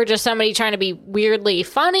help or just somebody trying to be weirdly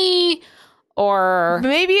funny, or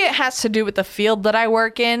maybe it has to do with the field that I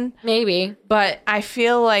work in. Maybe. But I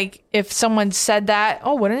feel like if someone said that,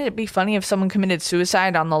 oh, wouldn't it be funny if someone committed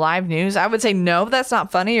suicide on the live news? I would say, no, that's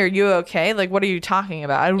not funny. Are you okay? Like, what are you talking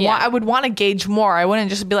about? I would want to gauge more. I wouldn't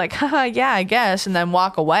just be like, haha, yeah, I guess, and then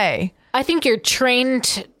walk away. I think you're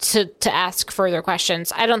trained to ask further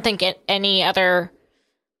questions. I don't think any other...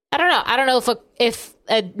 I don't know if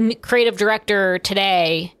a creative director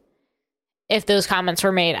today... If those comments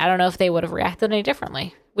were made, I don't know if they would have reacted any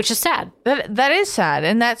differently, which is sad. That is sad,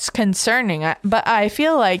 and that's concerning. But I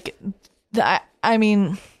feel like, I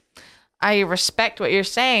mean, I respect what you're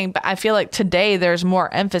saying, but I feel like today there's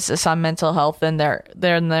more emphasis on mental health than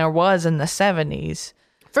there was in the 70s.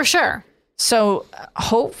 For sure. So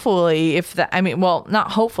hopefully,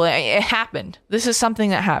 not hopefully, it happened. This is something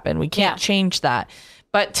that happened. We can't change that.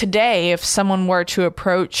 But today, if someone were to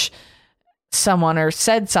approach someone or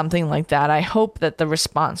said something like that, I hope that the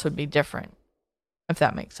response would be different, if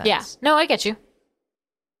that makes sense. Yeah. No, I get you.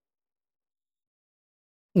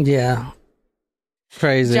 Yeah.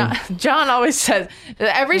 Crazy. John always says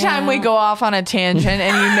every time we go off on a tangent,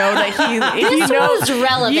 and you know that was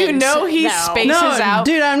relevant. You know he spaces out.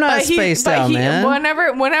 Dude, I'm not spaced out, man.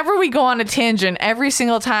 Whenever we go on a tangent, every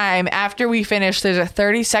single time after we finish, there's a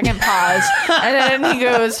 30-second pause, and then he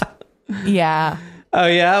goes, Yeah. Oh,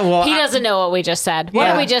 yeah? Well, He doesn't know what we just said. What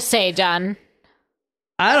Yeah. did we just say, John?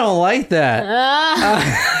 I don't like that.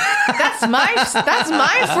 That's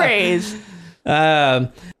my phrase.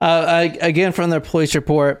 Again, from the police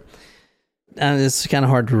report, it's kind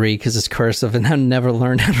of hard to read because it's cursive, and I never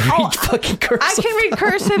learned how to read fucking cursive. I can read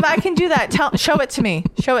cursive. I can do that. Show it to me.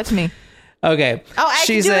 Show it to me. Okay. Oh, I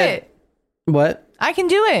She can do said, it. What? I can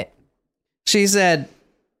do it. She said,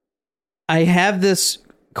 I have this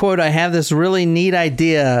really neat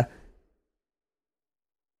idea.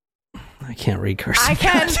 I can't read cursive.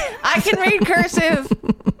 I can read cursive.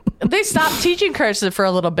 They stopped teaching cursive for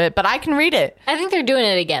a little bit, but I can read it. I think they're doing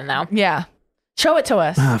it again, though. Yeah. Show it to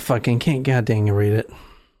us. Fucking can't goddamn read it.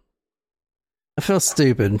 I feel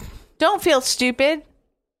stupid. Don't feel stupid.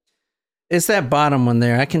 It's that bottom one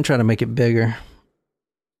there. I can try to make it bigger.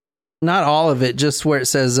 Not all of it, just where it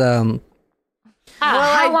says,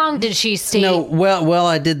 how long did she stay? no, well,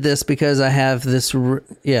 I did this because I have this,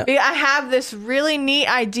 I have this really neat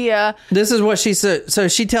idea. This is what she said. So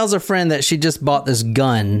she tells a friend that she just bought this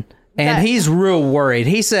gun, and That- he's real worried.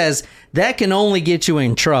 He says, that can only get you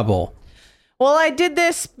in trouble. Well, I did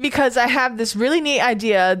this because I have this really neat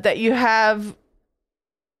idea that you have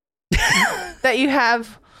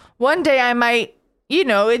one day I might,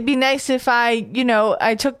 it'd be nice if I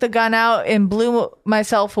took the gun out and blew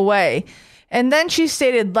myself away. And then she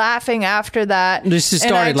started laughing after that. She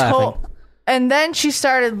started laughing. And then she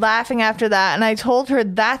started laughing after that. And I told her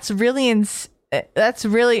that's really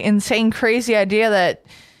insane, crazy idea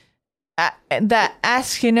that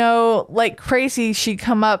asks, like crazy, she'd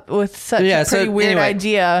come up with such a pretty weird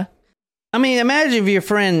idea. I mean, imagine if your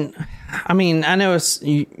friend, I know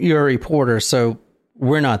you're a reporter, so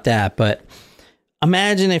we're not that, but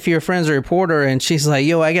imagine if your friend's a reporter and she's like,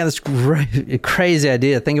 yo, I got this crazy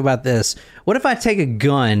idea. Think about this. What if I take a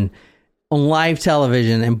gun on live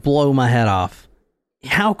television and blow my head off?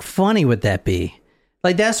 How funny would that be?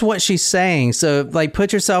 Like, that's what she's saying. So, like,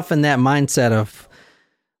 put yourself in that mindset of,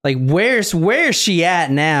 like, where's she at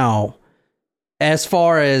now as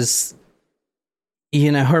far as,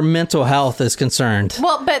 her mental health is concerned?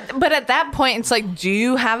 Well, but at that point, it's like, do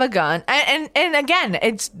you have a gun? And again,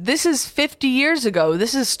 this is 50 years ago.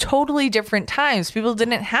 This is totally different times. People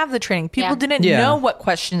didn't have the training. People didn't know what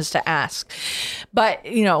questions to ask. But,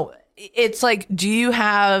 it's like, do you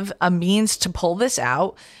have a means to pull this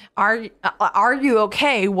out? Are you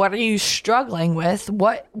okay? What are you struggling with?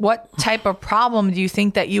 What type of problem do you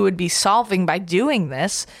think that you would be solving by doing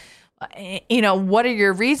this? What are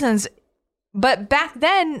your reasons? But back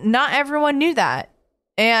then, not everyone knew that.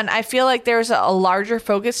 And I feel like there's a larger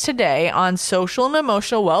focus today on social and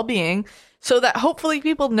emotional well-being so that hopefully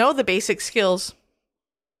people know the basic skills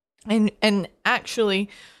and actually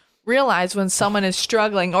realize when someone is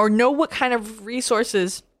struggling or know what kind of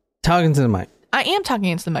resources. Talking to the mic. I am talking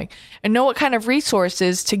into the mic, and know what kind of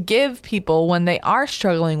resources to give people when they are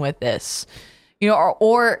struggling with this,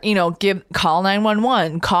 or call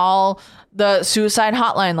 911, call the suicide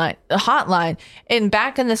hotline. And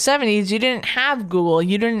back in the 70s, you didn't have Google,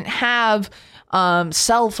 you didn't have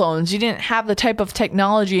cell phones, you didn't have the type of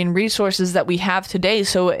technology and resources that we have today.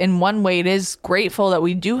 So in one way, it is grateful that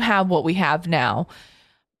we do have what we have now.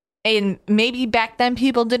 And maybe back then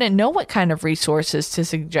people didn't know what kind of resources to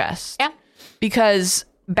suggest. Yeah. Because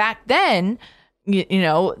back then, in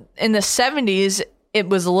the 70s, it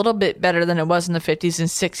was a little bit better than it was in the 50s and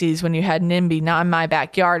 60s when you had NIMBY, Not in My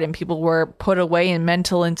Backyard, and people were put away in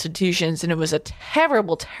mental institutions. And it was a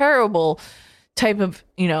terrible, terrible type of,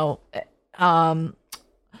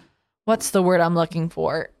 what's the word I'm looking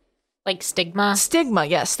for? Like stigma? Stigma,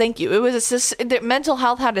 yes, thank you. It was mental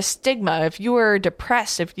health had a stigma. If you were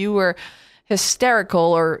depressed, if you were hysterical,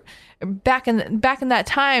 or back in that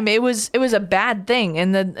time, it was a bad thing.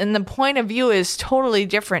 And the point of view is totally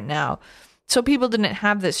different now. So people didn't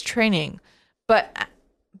have this training. But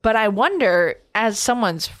I wonder, as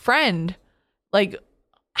someone's friend, like,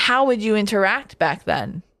 how would you interact back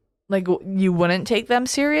then? Like, you wouldn't take them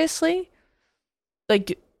seriously?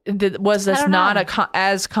 Like, was this not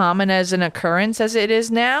as common as an occurrence as it is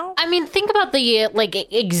now? I mean, think about the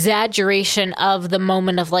exaggeration of the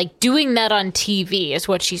moment of doing that on TV is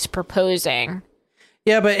what she's proposing.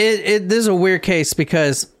 Yeah, but this is a weird case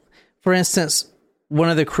because, for instance, one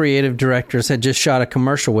of the creative directors had just shot a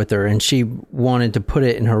commercial with her, and she wanted to put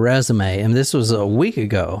it in her resume, and this was a week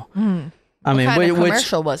ago. What kind of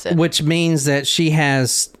commercial was it? Which means that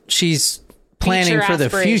she's planning Future for the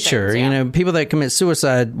future. yeah. People that commit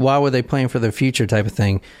suicide, why would they plan for the future type of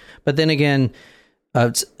thing? But then again,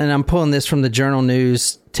 and I'm pulling this from the Journal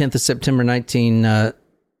News, 10th of September,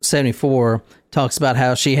 74 talks about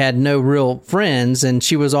how she had no real friends, and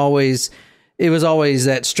it was always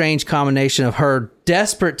that strange combination of her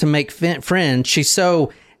desperate to make friends. She's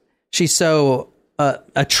so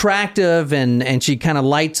attractive, and she kind of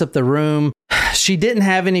lights up the room. She didn't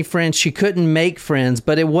have any friends. She couldn't make friends,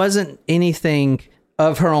 but it wasn't anything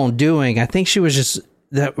of her own doing. I think she was just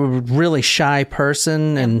that really shy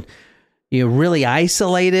person, and really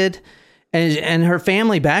isolated. And her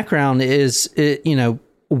family background is,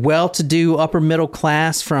 well-to-do, upper middle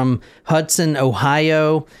class from Hudson,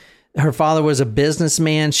 Ohio. Her father was a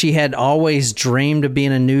businessman. She had always dreamed of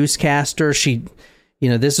being a newscaster. She,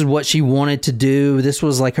 this is what she wanted to do. This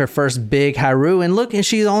was like her first big Haru. And look, and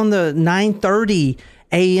she's on the 9:30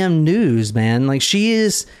 a.m. news, man. Like, she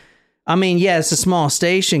is, it's a small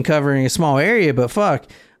station covering a small area, but fuck.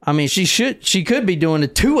 She could be doing the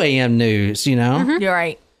 2 a.m. news, Mm-hmm. You're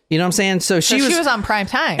right. You know what I'm saying? So she was on prime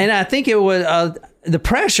time. And I think it was the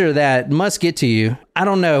pressure that must get to you. I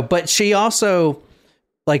don't know. But she also,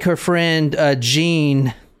 like her friend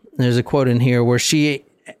Jean, there's a quote in here where she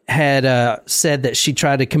had said that she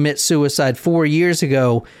tried to commit suicide 4 years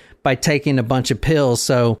ago by taking a bunch of pills.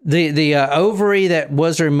 So the ovary that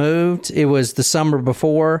was removed, it was the summer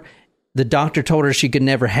before. The doctor told her she could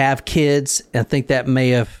never have kids. I think that may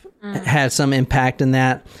have had some impact in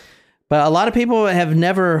that. But a lot of people have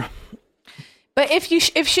never. But if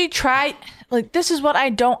she tried, like, this is what I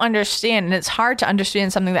don't understand, and it's hard to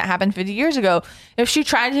understand something that happened 50 years ago. If she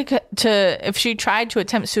tried to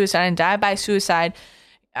attempt suicide and die by suicide,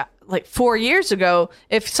 like 4 years ago,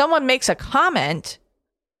 if someone makes a comment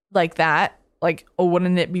like that, like, oh,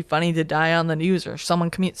 wouldn't it be funny to die on the news, or someone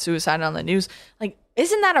commits suicide on the news, like,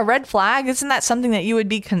 isn't that a red flag? Isn't that something that you would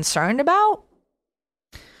be concerned about?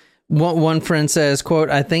 One friend says, quote,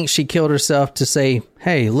 "I think she killed herself to say,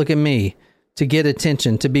 hey, look at me, to get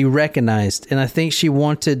attention, to be recognized. And I think she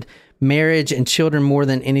wanted marriage and children more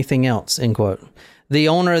than anything else," end quote. The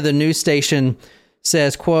owner of the news station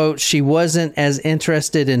says, quote, "She wasn't as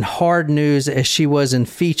interested in hard news as she was in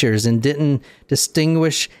features, and didn't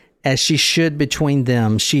distinguish as she should between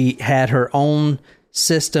them. She had her own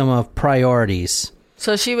system of priorities."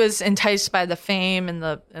 So she was enticed by the fame and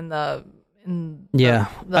the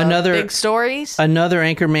another big stories. Another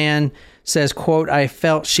anchorman says, quote, "I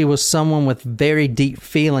felt she was someone with very deep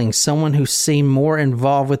feelings, someone who seemed more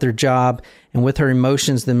involved with her job and with her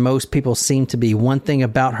emotions than most people seem to be. One thing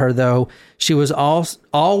about her, though, she was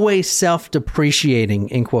always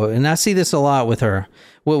self-depreciating," end quote. And I see this a lot with her,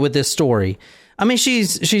 with this story.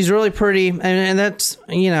 She's really pretty, and that's,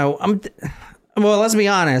 well, let's be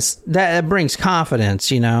honest, that brings confidence,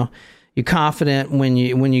 You're confident when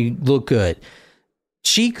you look good.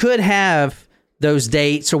 She could have those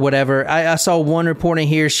dates or whatever. I saw one reporting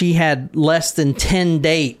here. She had less than 10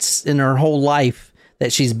 dates in her whole life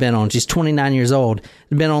that she's been on. She's 29 years old,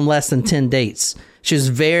 been on less than 10 dates. She was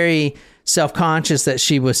very self-conscious that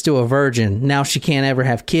she was still a virgin. Now she can't ever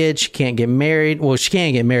have kids. She can't get married. Well, she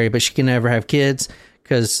can get married, but she can never have kids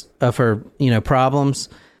because of her, problems.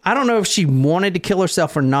 I don't know if she wanted to kill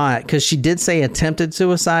herself or not, because she did say attempted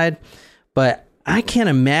suicide, but I can't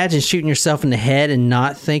imagine shooting yourself in the head and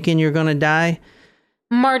not thinking you're going to die.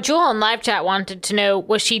 Marjol on live chat wanted to know,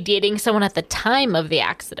 was she dating someone at the time of the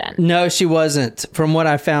accident? No, she wasn't. From what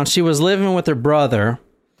I found, she was living with her brother,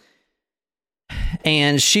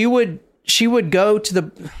 and she would go to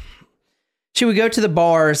the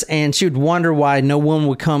bars, and she would wonder why no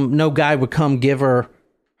guy would come give her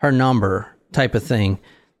number, type of thing.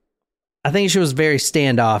 I think she was very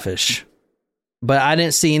standoffish, but I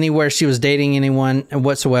didn't see anywhere she was dating anyone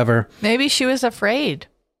whatsoever. Maybe she was afraid.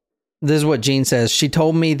 This is what Jean says. "She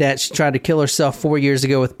told me that she tried to kill herself 4 years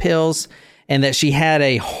ago with pills, and that she had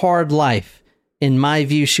a hard life. In my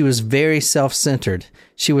view, she was very self-centered.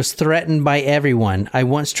 She was threatened by everyone. I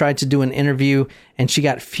once tried to do an interview, and she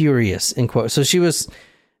got furious," end quote. So she was,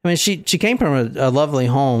 she came from a lovely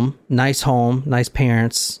home, nice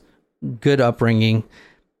parents, good upbringing.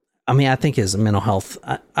 I think his mental health,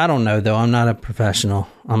 I don't know, though. I'm not a professional.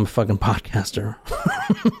 I'm a fucking podcaster.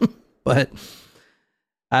 But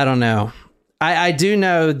I don't know. I do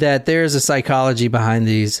know that there's a psychology behind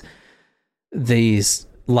these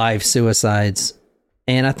live suicides.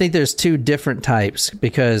 And I think there's two different types,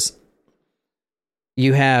 because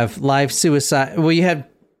you have live suicide. Well, you have,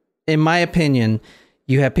 in my opinion,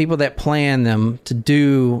 you have people that plan them to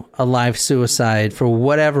do a live suicide for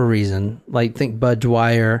whatever reason. Like, think Bud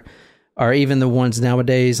Dwyer, or even the ones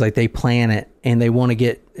nowadays, like, they plan it and they want to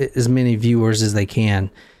get as many viewers as they can.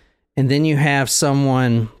 And then you have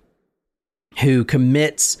someone who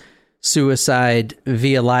commits suicide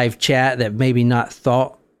via live chat that maybe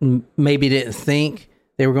didn't think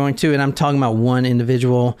they were going to, and I'm talking about one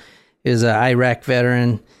individual, is an Iraq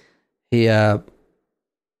veteran. He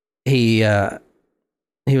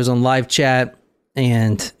was on live chat,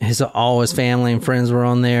 and all his family and friends were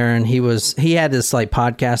on there, and he had this like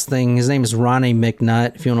podcast thing. His name is Ronnie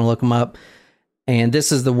McNutt, if you want to look him up. And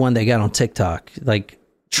this is the one they got on TikTok, like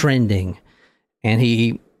trending. And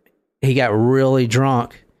he got really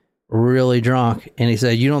drunk, and he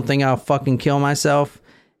said, "You don't think I'll fucking kill myself?"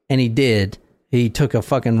 And he did. He took a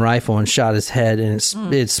fucking rifle and shot his head, and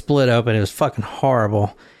it split open. It was fucking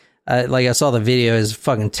horrible. Like, I saw the video. It was a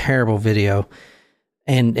fucking terrible video.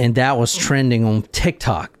 And that was trending on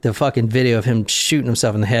TikTok, the fucking video of him shooting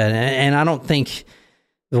himself in the head. And I don't think,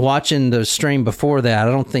 watching the stream before that,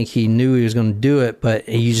 I don't think he knew he was going to do it, but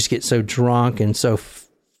you just get so drunk and so,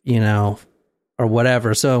 or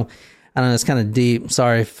whatever. So, I don't know, it's kind of deep.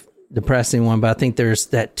 Sorry if depressing one, but I think there's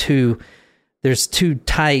two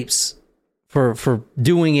types for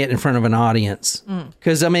doing it in front of an audience.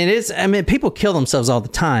 Because, people kill themselves all the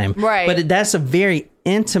time. Right. But that's a very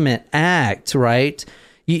intimate act, right?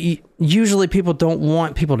 Usually people don't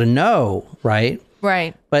want people to know, right?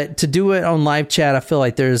 Right. But to do it on live chat, I feel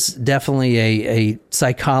like there's definitely a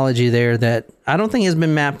psychology there that I don't think has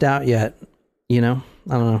been mapped out yet. I don't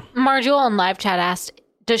know. Marjewel on live chat asked,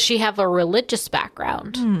 does she have a religious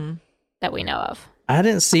background that we know of? I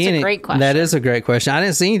didn't see any. Great question. That is a great question. I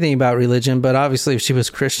didn't see anything about religion, but obviously if she was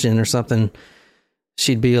Christian or something,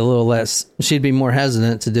 she'd be more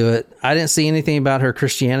hesitant to do it. I didn't see anything about her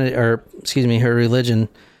her religion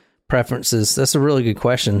preferences. That's a really good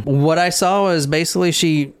question. What I saw was basically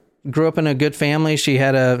she grew up in a good family. She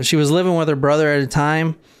was living with her brother at a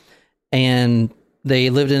time, and they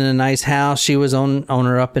lived in a nice house. She was on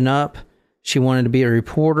her up and up. She wanted to be a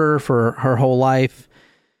reporter for her whole life.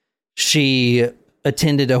 She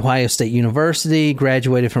attended Ohio State University,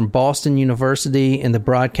 graduated from Boston University in the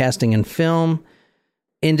broadcasting and film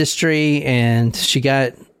industry, and she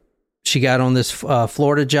got on this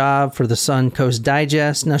Florida job for the Sun Coast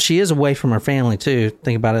Digest. Now, she is away from her family too.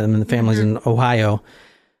 Think about it, the family's in Ohio.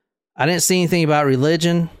 I didn't see anything about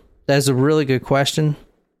religion. That's a really good question,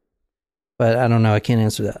 but I don't know. I can't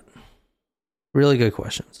answer that. Really good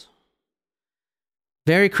questions.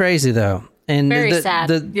 Very crazy though. And very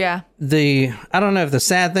sad. I don't know if the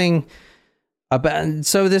sad thing about,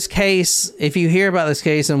 so this case, if you hear about this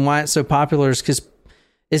case and why it's so popular, is because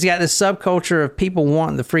it's got this subculture of people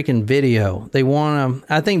wanting the freaking video. They want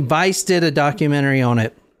to, I think Vice did a documentary on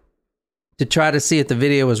it to try to see if the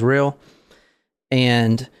video was real.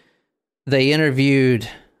 And they interviewed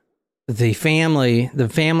the family. The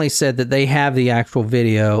family said that they have the actual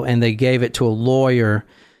video and they gave it to a lawyer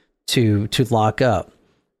to lock up.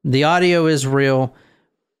 The audio is real,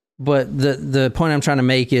 but the point I'm trying to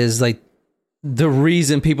make is like the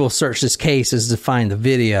reason people search this case is to find the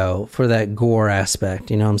video for that gore aspect.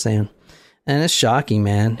 You know what I'm saying? And it's shocking,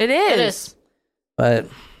 man. It is. But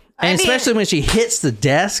especially when she hits the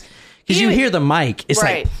desk, because you hear the mic. It's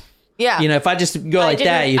right. like, yeah. If I just go like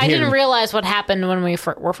that, I didn't realize what happened when we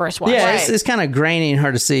were first watching. Yeah, it's kind of grainy and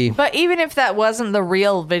hard to see. But even if that wasn't the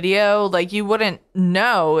real video, like, you wouldn't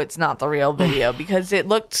know it's not the real video because it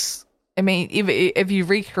looks. I mean, even if you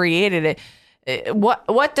recreated it,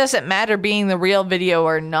 what does it matter being the real video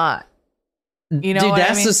or not? You know,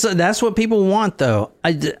 dude, that's what people want, though.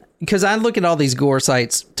 Because I look at all these gore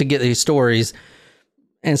sites to get these stories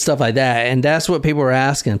and stuff like that, and that's what people are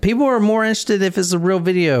asking. People are more interested if it's a real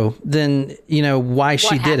video than why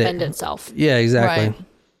she did it. What happened itself? Yeah, exactly. Right.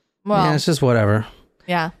 Well, yeah, it's just whatever.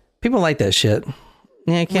 Yeah, people like that shit.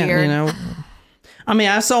 Yeah, you can't. Weird. I mean,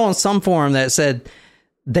 I saw on some forum that said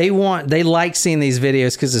they like seeing these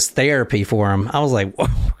videos because it's therapy for them. I was like, whoa.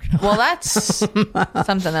 Well, that's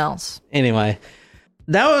something else. Anyway,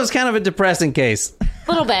 that was kind of a depressing case.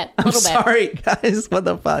 A little bit. Sorry, guys. What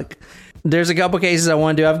the fuck? There's a couple cases I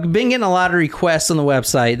want to do. I've been getting a lot of requests on the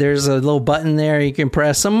website. There's a little button there you can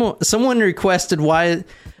press. Someone requested why.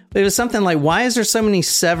 It was something like, why is there so many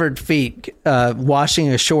severed feet washing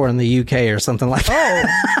ashore in the UK or something like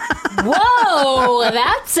that? Whoa,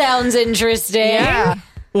 that sounds interesting. Yeah.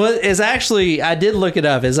 Well, it's actually, I did look it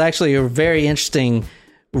up. It's actually a very interesting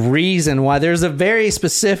reason why. There's a very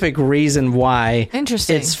specific reason why.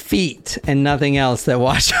 Interesting. It's feet and nothing else that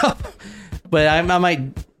wash up. But I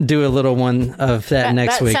might do a little one of that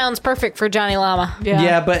next week. That sounds perfect for Johnny Llama.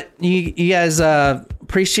 Yeah, but you guys,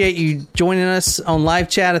 appreciate you joining us on live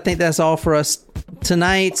chat. I think that's all for us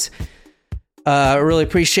tonight. Really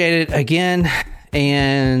appreciate it again.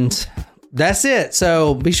 And that's it.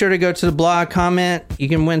 So be sure to go to the blog, comment. You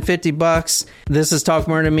can win $50. This is Talk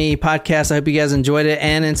Murder Me podcast. I hope you guys enjoyed it.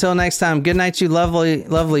 And until next time, good night, you lovely,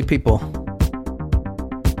 lovely people.